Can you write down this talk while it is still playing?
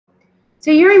So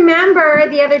you remember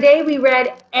the other day we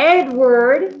read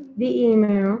Edward the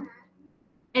emu,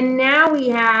 and now we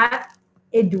have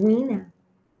Edwina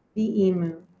the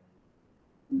emu.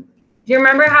 Do you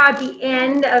remember how at the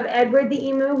end of Edward the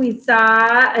emu we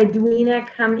saw Edwina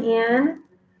come in,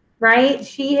 right?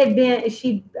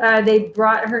 They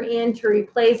brought her in to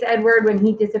replace Edward when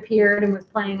he disappeared and was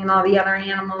playing in all the other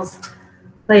animals'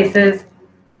 places.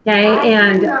 Okay,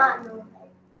 and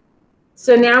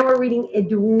so now we're reading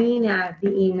Edwina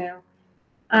the emu,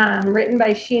 written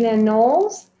by Sheena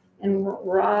Knowles and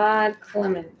Rod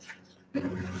Clement.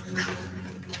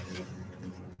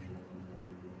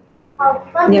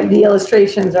 Yep, the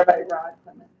illustrations are by Rod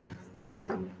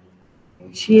Clement.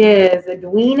 She is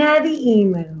Edwina the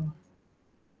emu.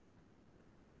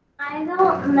 I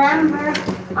don't remember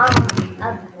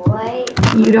a boy.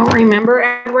 You don't remember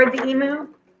Edward the emu?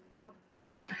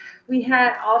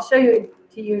 I'll show you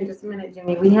to you in just a minute,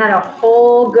 Jimmy. We had a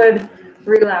whole good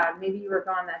read aloud. Maybe you were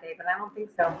gone that day, but I don't think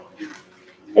so.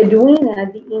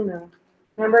 Edwina the emu.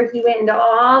 Remember, he went into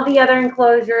all the other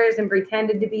enclosures and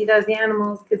pretended to be those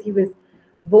animals because he was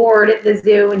bored at the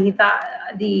zoo and he thought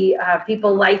the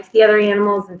people liked the other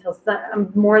animals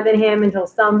more than him, until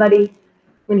somebody,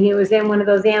 when he was in one of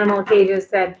those animal cages,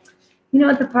 said, you know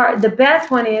what the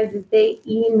best one is they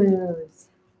emus.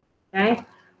 Okay?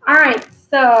 All right,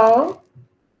 so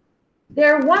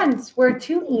there once were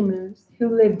two emus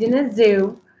who lived in a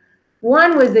zoo.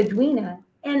 One was Edwina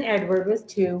and Edward was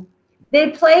two.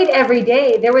 They played every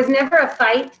day. There was never a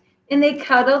fight, and they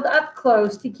cuddled up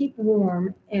close to keep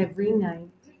warm every night.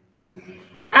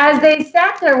 As they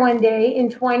sat there one day,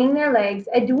 entwining their legs,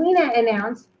 Edwina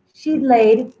announced she'd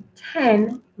laid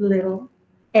 10 little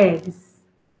eggs.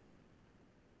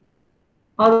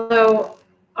 Although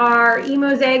are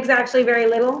emus' eggs actually very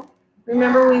little?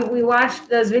 Remember, we watched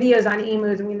those videos on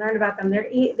emus and we learned about them. Their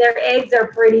eggs are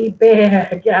pretty big,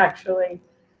 actually.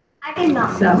 I did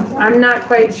not. So I'm not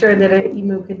quite sure that an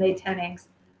emu could lay 10 eggs.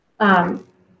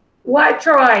 What,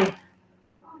 Troy?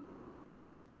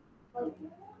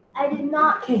 I did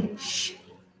not. Okay, shh.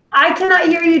 I cannot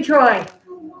hear you, Troy.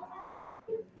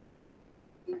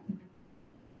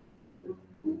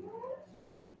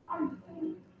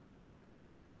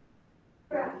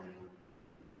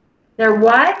 They're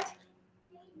what?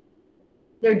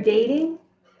 They're dating?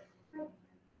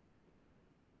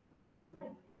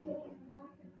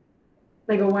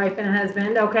 Like a wife and a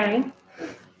husband, okay.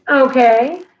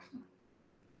 Okay.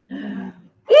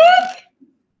 Eek!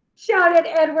 Shouted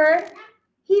Edward.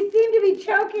 He seemed to be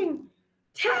choking.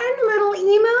 10 little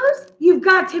emus? You've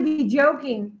got to be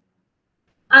joking.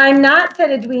 I'm not,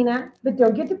 said Edwina, but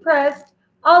don't get depressed.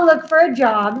 I'll look for a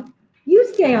job. You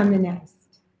stay on the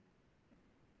nest.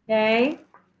 Okay?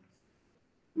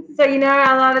 So, you know,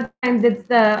 a lot of times it's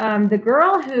the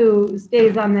girl who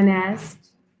stays on the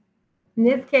nest. In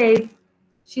this case,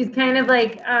 she's kind of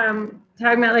like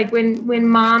talking about like when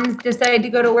moms decide to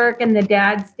go to work and the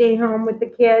dads stay home with the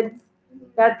kids.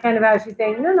 That's kind of how she's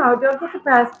saying, no, don't get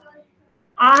depressed.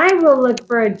 I will look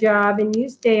for a job and you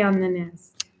stay on the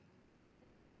nest.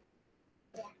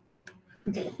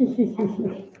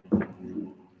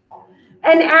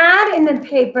 An ad in the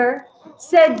paper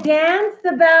said, dance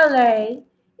the ballet.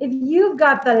 If you've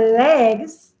got the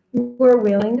legs, we're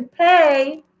willing to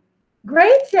pay.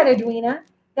 Great, said Edwina.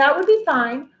 That would be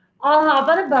fine. I'll hop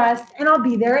on a bus and I'll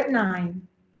be there at 9.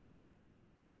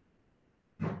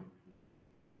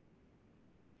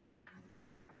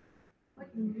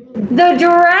 The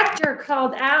director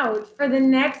called out for the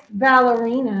next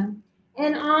ballerina,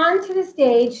 and onto the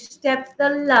stage stepped the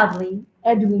lovely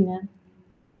Edwina.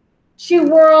 She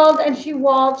whirled and she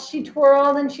waltzed, she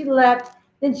twirled and she leapt,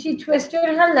 then she twisted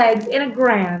her legs in a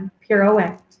grand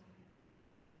pirouette.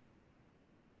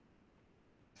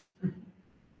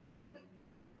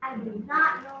 I do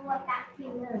not know what that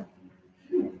thing is.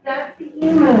 That's the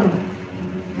emu.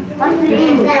 What's the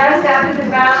emu? That's after the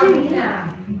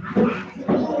ballerina.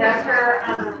 That's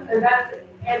her, that's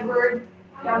Edward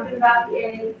talking about the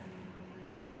eggs.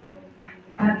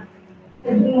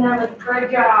 Edwina looked for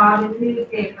a job in the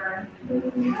newspaper.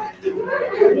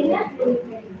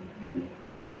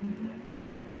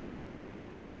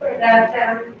 That's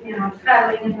them, you know,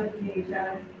 cuddling and looking at each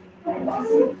other.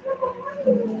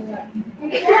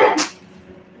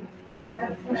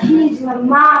 She's the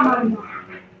mama.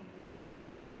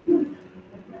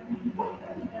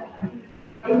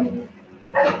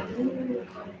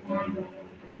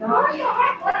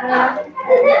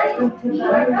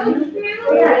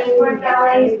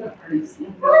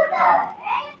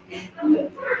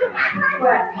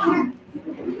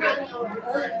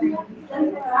 All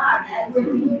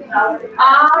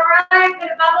right, put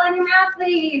a bubble in your mouth,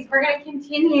 please. We're going to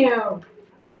continue.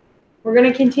 We're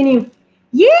going to continue.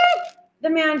 Yeek! The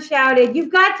man shouted.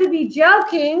 You've got to be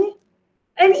joking.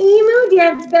 An emu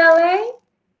dance ballet?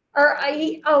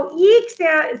 Eek,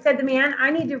 said the man. I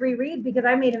need to reread because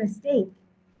I made a mistake.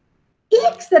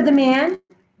 Eek, said the man,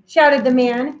 shouted the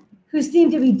man, who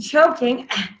seemed to be choking.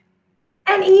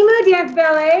 An emu dance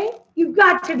ballet? You've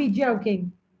got to be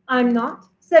joking. I'm not,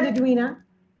 said Edwina,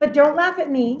 but don't laugh at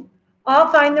me.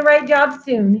 I'll find the right job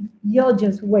soon. You'll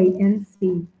just wait and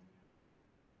see.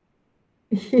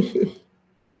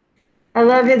 I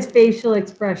love his facial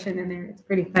expression in there. It's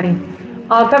pretty funny.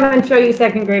 I'll come and show you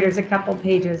second graders a couple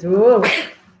pages. Ooh.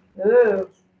 Ooh.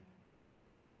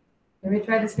 Let me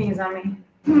try to sneeze on me.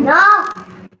 No.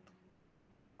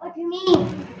 What do you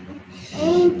mean?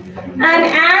 An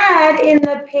ad in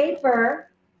the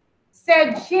paper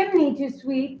said chimney to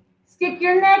sweep. Stick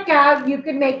your neck out, you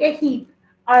could make a heap.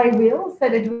 I will,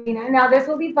 said Edwina. Now this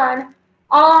will be fun.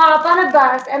 I'll hop on a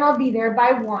bus and I'll be there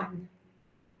by 1.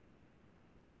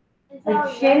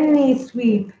 A chimney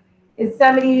sweep is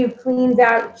somebody who cleans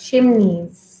out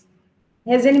chimneys.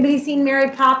 Has anybody seen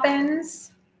Mary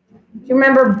Poppins? Do you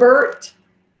remember Bert?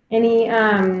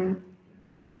 Bert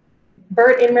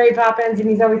in Mary Poppins, and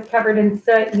he's always covered in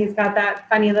soot. And he's got that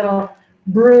funny little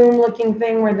broom-looking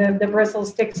thing where the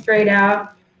bristles stick straight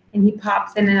out, and he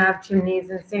pops in and out of chimneys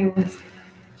and sings,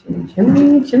 "Chim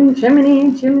chimney, chim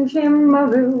chimney, chim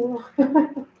chim-a-roo."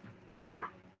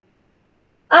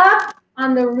 Up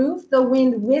on the roof, the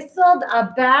wind whistled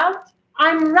about.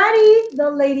 I'm ready, the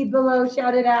lady below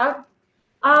shouted out.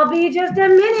 I'll be just a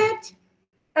minute,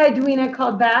 Edwina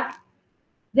called back.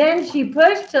 Then she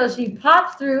pushed till she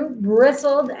popped through,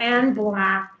 bristled and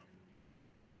black.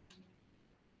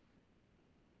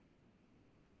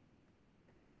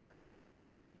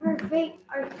 Her feet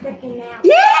are sticking out.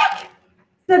 Yuck!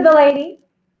 Said the lady.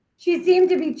 She seemed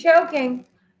to be choking.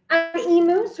 An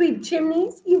emu sweep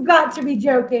chimneys? You've got to be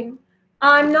joking.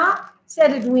 I'm not,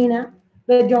 said Edwina,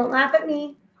 but don't laugh at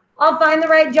me. I'll find the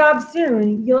right job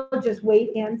soon. You'll just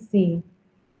wait and see.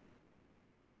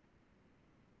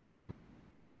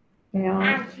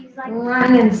 And she's like,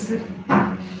 Run and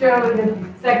show the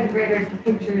second graders the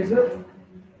pictures. Oops.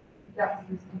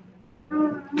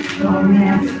 Oh,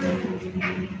 man.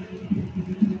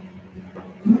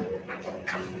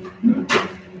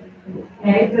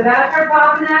 Okay, so that's her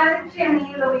popping out of the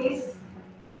chimney, Louise.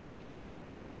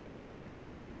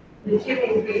 The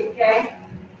chimney sweep, okay?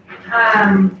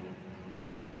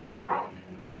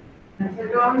 That's her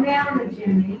going down the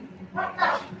chimney.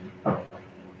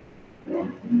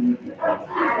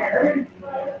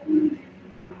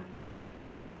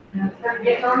 That's her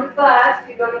getting on the bus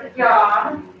to go to the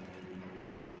job.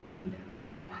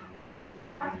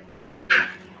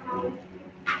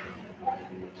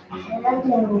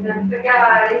 That's the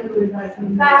guy who is like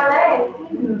ballet.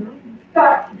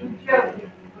 Got to be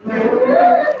joking.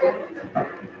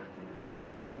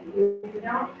 You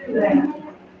don't do that.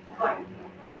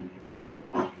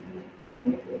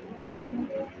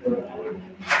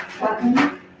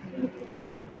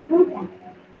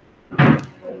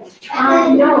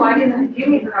 No, I didn't.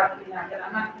 Jimmy forgot to do that, but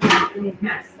I'm not going to do Jimmy's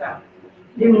mess, so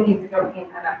Jimmy needs to go clean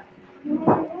that up.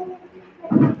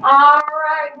 All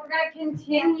right, we're going to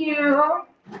continue.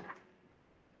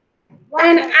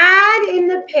 An ad in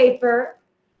the paper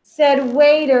said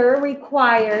waiter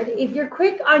required. If you're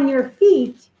quick on your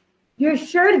feet, you're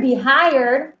sure to be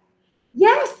hired.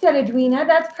 Yes, said Edwina,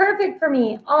 that's perfect for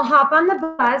me. I'll hop on the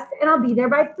bus and I'll be there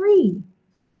by 3.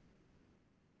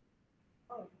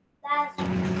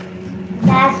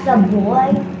 That's the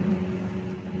boy?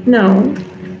 No.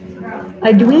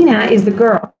 Edwina is the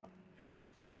girl.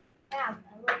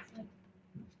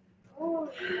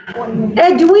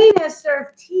 Edwina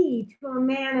served tea to a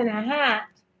man in a hat.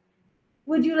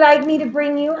 Would you like me to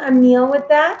bring you a meal with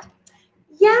that?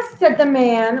 Yes, said the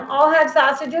man. I'll have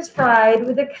sausages fried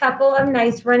with a couple of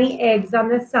nice runny eggs on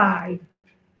the side.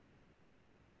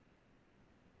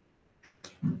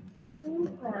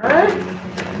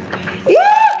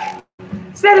 Yuck!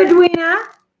 Said Edwina.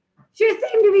 She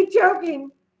seemed to be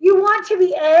joking. You want to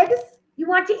be eggs? You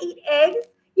want to eat eggs?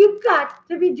 You've got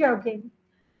to be joking.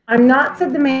 I'm not,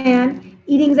 said the man.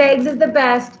 Eating eggs is the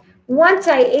best. Once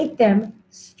I ate them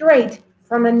straight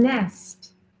from a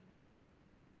nest.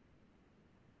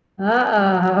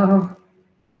 Uh-oh.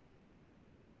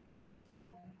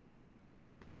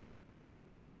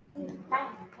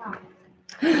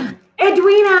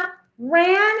 Edwina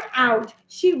ran out.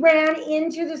 She ran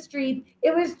into the street.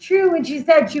 It was true when she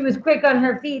said she was quick on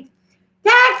her feet.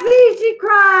 Taxi, she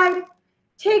cried.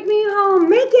 Take me home.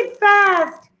 Make it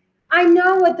fast. I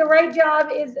know what the right job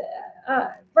is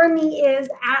for me is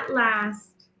at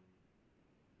last.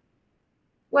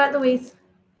 What, Louise?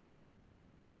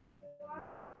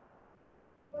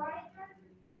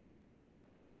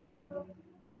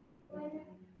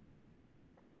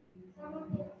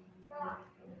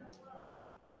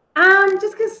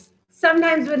 Just because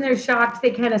sometimes when they're shocked, they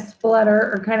kind of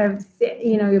splutter or kind of sit,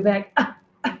 you know, you're like,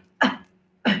 kind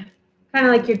of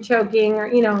like you're choking or,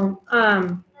 you know,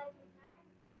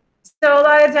 so a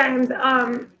lot of times,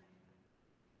 I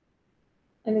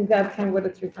think that's kind of what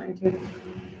it's referring to.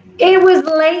 It was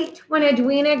late when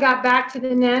Edwina got back to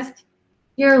the nest.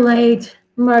 You're late,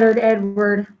 muttered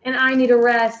Edward, and I need a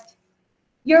rest.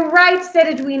 You're right, said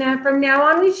Edwina. From now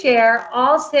on we share.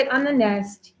 I'll sit on the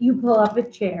nest. You pull up a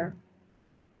chair.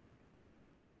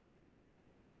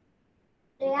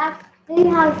 They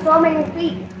have so many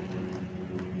feet.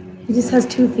 He just has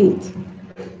 2 feet.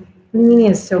 What do you mean he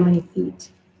has so many feet?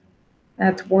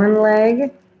 That's one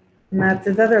leg, and that's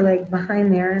his other leg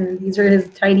behind there, and these are his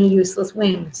tiny, useless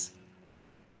wings.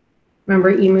 Remember,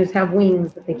 emus have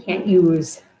wings that they can't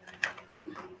use.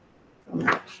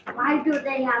 Why do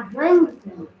they have wings?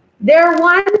 There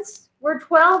once were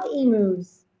 12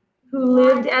 emus who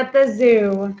lived at the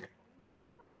zoo.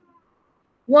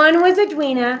 One was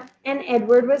Edwina, and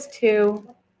Edward was 2.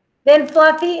 Then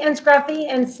Fluffy and Scruffy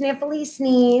and Sniffly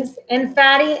Sneeze, and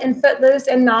Fatty and Footloose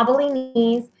and Knobbly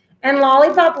Knees, and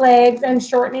Lollipop Legs and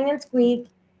Shortening and Squeak,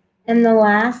 and the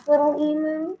last little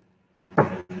emu.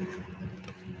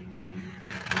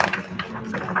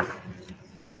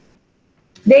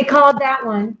 They called that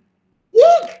one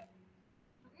Yeek!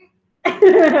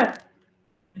 I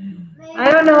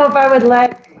don't know if I would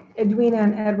let Edwina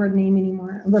and Edward name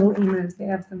anymore. Little emus. They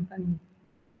have some funny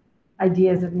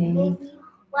ideas of names.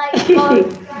 Like,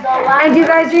 And do you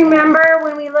guys remember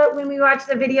when we watched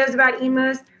the videos about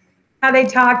emus, how they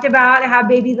talked about how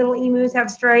baby little emus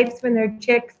have stripes when they're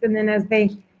chicks, and then as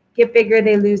they get bigger,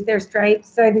 they lose their stripes.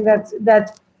 So I think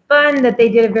that's fun that they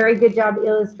did a very good job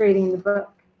illustrating the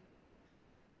book.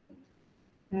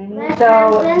 Right.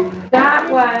 So that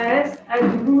was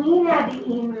Edwina the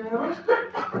emu,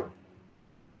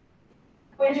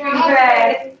 which we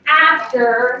read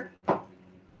after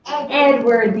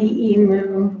Edward the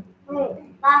emu.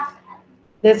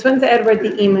 This one's Edward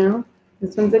the emu.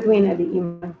 This one's Edwina the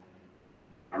emu.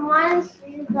 I want to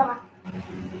see the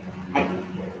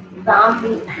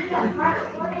zombie.